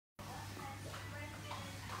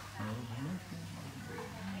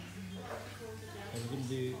going to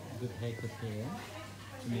do a good haircut here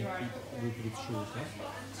to make it a little bit shorter.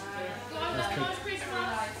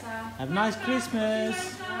 Have a nice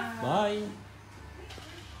Christmas. Bye.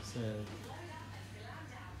 So,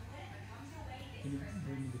 can you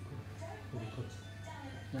bring me the cut? For the cut?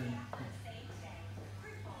 No, no, no.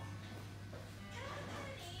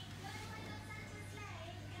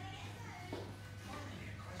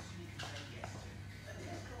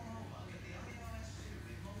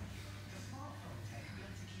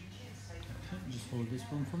 Just hold this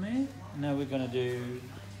one for me. Now we're gonna do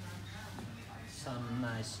some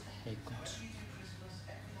nice haircut.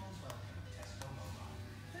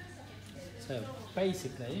 So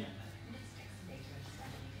basically,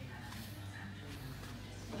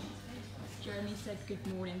 Jeremy said good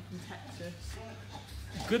morning from Texas.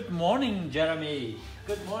 good morning, Jeremy.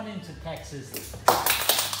 Good morning to Texas.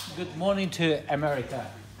 Good morning to America.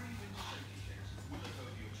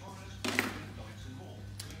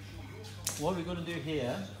 What we're going to do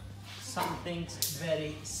here, something's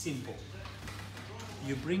very simple.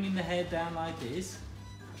 You bring in the hair down like this,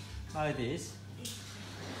 and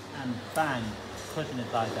bang, cutting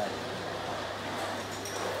it like that.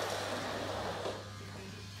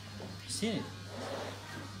 See it?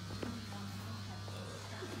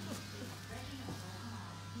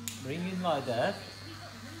 Bring it like that.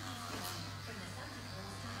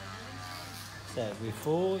 So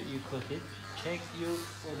before you cut it, check your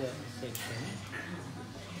other section.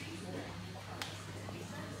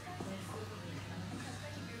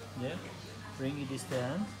 Yeah, bring this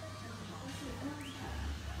down.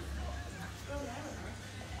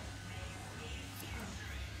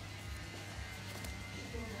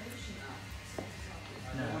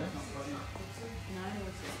 Now,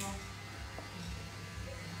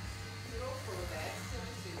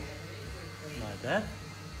 like that.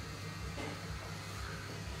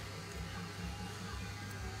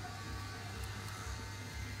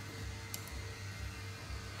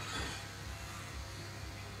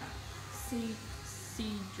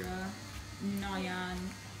 Cedra, Nyan,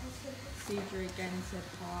 Cedra again said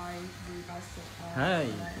hi, you guys said hi.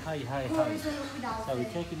 Hi. So we're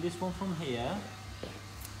taking this one from here.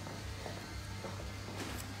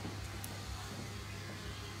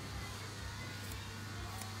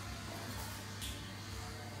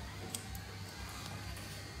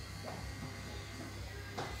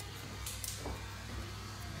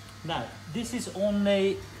 Now, this is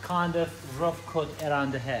only kind of rough cut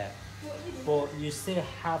around the hair, but you still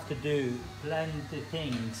have to do plenty of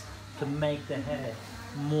things to make the hair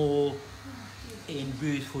more in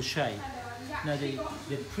beautiful shape. Now the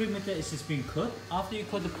perimeter is just being cut. After you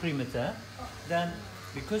cut the perimeter, then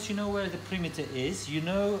because you know where the perimeter is, you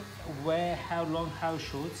know where, how long, how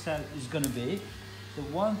short so it's gonna be. The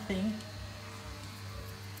one thing,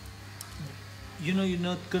 you know you're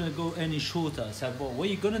not gonna go any shorter. So but what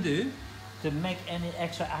you're gonna do to make any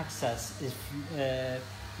extra access is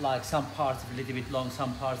like some parts a little bit long,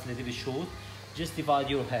 some parts a little bit short. Just divide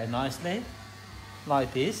your hair nicely,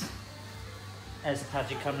 like this. As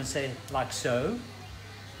Patrick come and say, like so.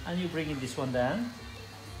 And you bring in this one down,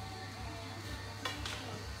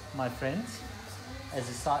 my friends. As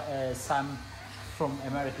Sam from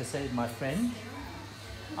America said, my friend.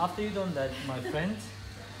 After you've done that, my friend,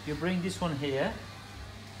 you bring this one here,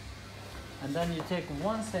 and then you take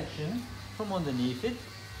one section from underneath it,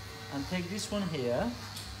 and take this one here.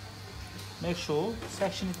 Make sure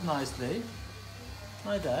section it nicely,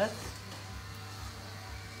 like that.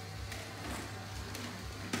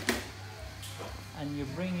 And you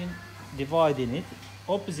bring in, dividing it,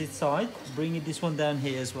 opposite side, bringing this one down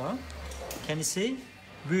here as well. Can you see?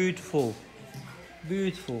 Beautiful,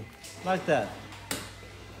 beautiful, like that.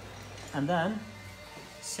 And then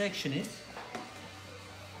section it.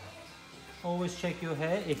 Always check your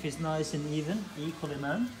hair if it's nice and even, equally,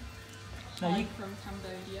 man. Now you from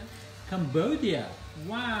Cambodia. Cambodia,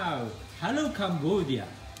 wow! Hello, Cambodia.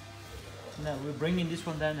 Now we're bringing this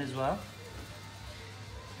one down as well.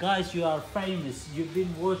 Guys, you are famous. You've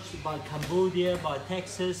been watched by Cambodia, by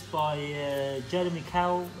Texas, by Jeremy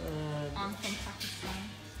Cow. I'm from Pakistan.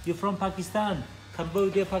 You're from Pakistan.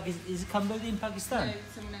 Cambodia, Pakistan. Is it Cambodia in Pakistan? No,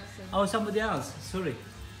 someone else said. Oh, somebody else. Sorry.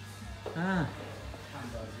 Ah.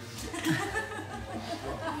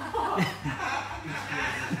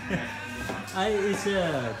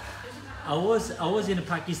 I was in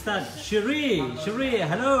Pakistan. Shri,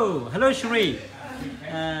 hello, Shri.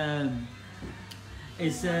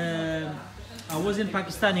 I was in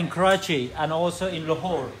Pakistan, in Karachi, and also in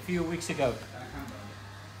Lahore a few weeks ago.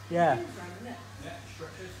 Yeah.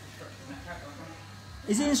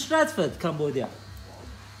 Is it in Stratford, Cambodia?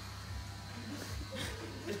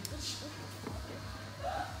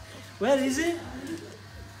 Where is it?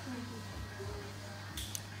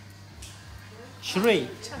 Sherry.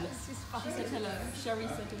 She said hello. Sherry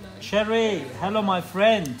said hello. Sherry, hello my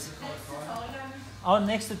friend. Oh,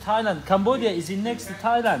 next to Thailand. Cambodia is in next to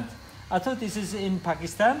Thailand. I thought this is in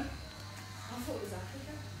Pakistan. I thought it was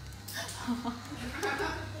Africa.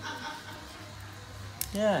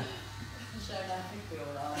 Yeah. So I think we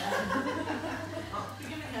all are. You're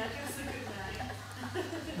giving hairdresser a good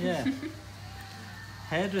name. Yeah.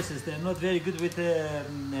 Hairdressers, they're not very good with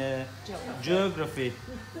geography.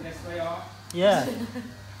 Yes, they are. Yeah.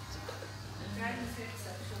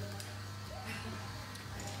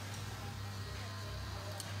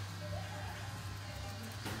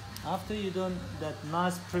 After you done that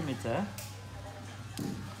nice perimeter,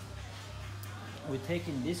 we're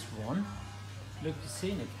taking this one. Look, you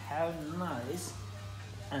seen it? How nice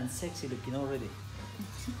and sexy looking already.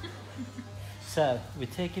 So we're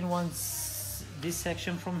taking this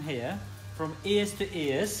section from here, from ears to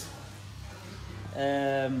ears.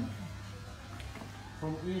 From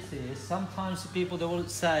ears to ears. Sometimes people they will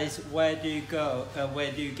say, where do you go?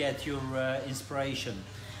 Where do you get your inspiration?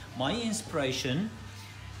 My inspiration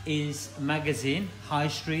is magazine, high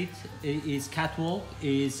street, is catwalk,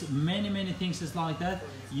 is many things is like that.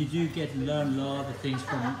 You do learn a lot of things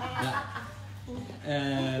from that.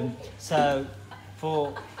 So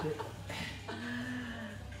for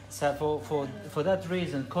that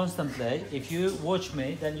reason, constantly, if you watch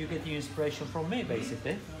me, then you get the inspiration from me,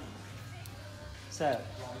 basically. So.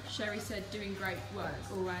 Sherry said, doing great work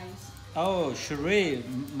always. Oh, Sherry,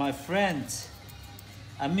 my friend,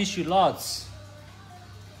 I miss you lots.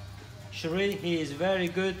 Sherry, he is very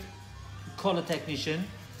good color technician.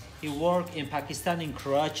 He worked in Pakistan, in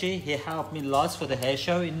Karachi. He helped me lots for the hair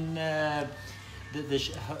show in the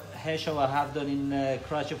hair show I have done in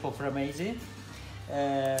Karachi for Framazy.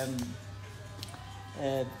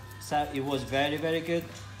 So it was very good.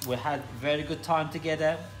 We had very good time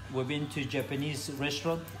together. We've been to Japanese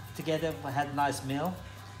restaurant together. We had a nice meal.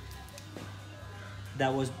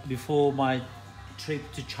 That was before my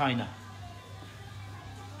trip to China.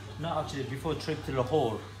 No, actually before trip to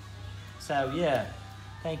Lahore. So yeah,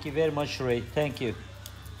 thank you very much, Sheree. Thank you.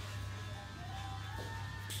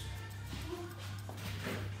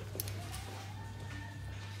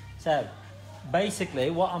 So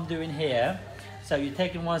basically what I'm doing here, so you're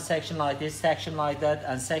taking one section like this, section like that,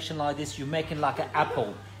 and section like this. You're making like an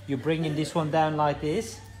apple. You're bringing this one down like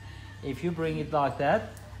this. If you bring it like that,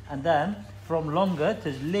 and then from longer to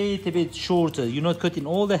a little bit shorter. You're not cutting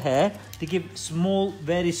all the hair to give small,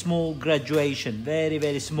 very small graduation,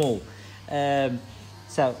 very small.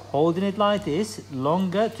 So holding it like this,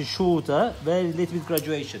 longer to shorter, very little bit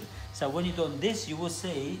graduation. So when you've done this, you will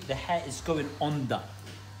see the hair is going under.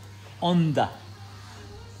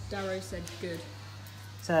 Darrow said good.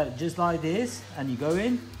 So just like this, and you go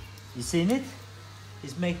in, you seen it?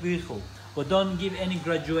 It's make beautiful. But don't give any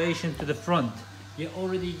graduation to the front. You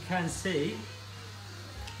already can see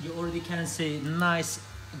nice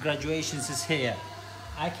graduations is here.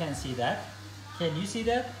 I can see that. Can you see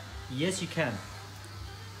that? Yes, you can.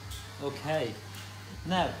 Okay.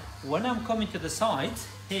 Now, when I'm coming to the side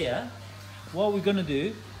here, what we're gonna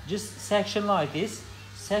do, just section like this,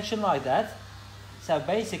 section like that. So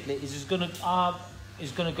basically, it's just gonna our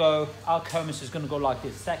combus is gonna go like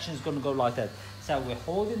this. Section is gonna go like that. So we're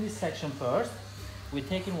holding this section first. We're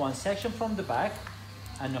taking one section from the back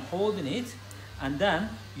and holding it, and then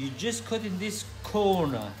you just cut in this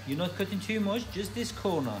corner. You're not cutting too much, just this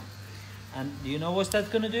corner. And do you know what that's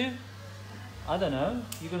gonna do? I don't know.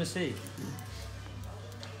 You're gonna see.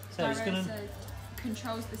 So Darrow it's gonna. said,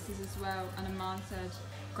 controls the scissors well, and Aman said,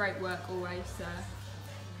 great work always, sir.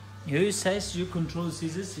 Who says you control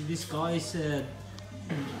scissors? This guy is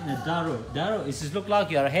Darrow. Darrow, it just look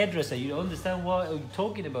like you're a hairdresser. You don't understand what you're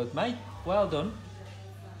talking about, mate. Well done.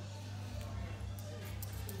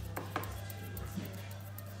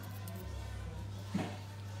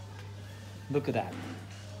 Look at that.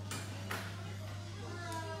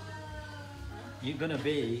 You're gonna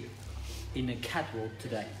be in a catwalk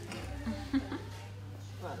today.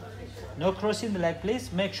 No crossing the leg,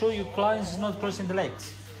 please. Make sure your client is not crossing the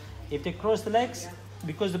legs. If they cross the legs,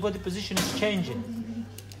 because the body position is changing.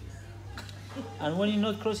 And when you're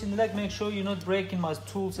not crossing the leg, make sure you're not breaking my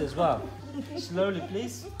tools as well. Slowly,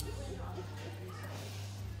 please.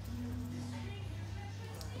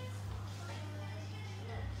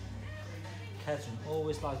 Catherine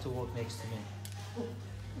always like to work next to me.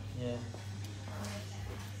 Yeah.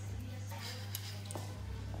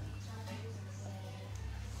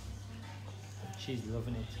 She's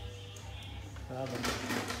loving it.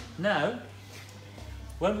 Now,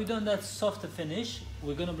 When we've done that softer finish,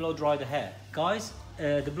 we're gonna blow dry the hair. Guys,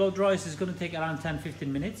 the blow dry is gonna take around 10-15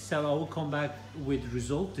 minutes, so I will come back with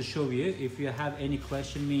result to show you. If you have any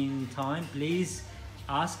question meantime, please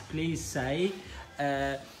ask, please say.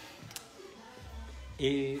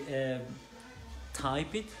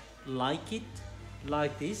 Type it,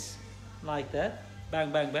 like this, like that,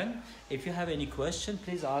 bang, bang, bang. If you have any question,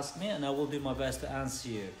 please ask me and I will do my best to answer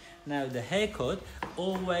you. Now the haircut,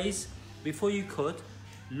 always, before you cut,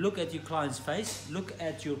 look at your client's face, look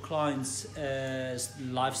at your client's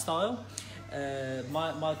lifestyle.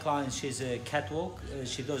 My client, she's a catwalk,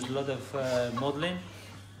 she does a lot of modeling.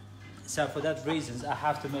 So for that reasons, I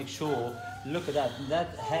have to make sure, look at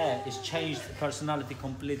that hair is changed personality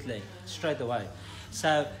completely, straight away.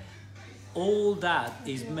 So all that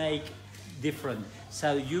is make different.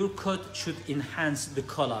 So your cut should enhance the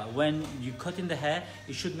color. When you cut in the hair,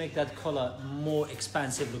 it should make that color more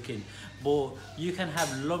expansive looking. But you can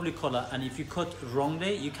have lovely color, and if you cut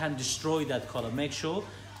wrongly, you can destroy that color. Make sure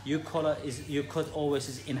your cut always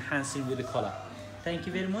is enhancing with the color. Thank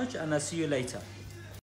you very much, and I'll see you later.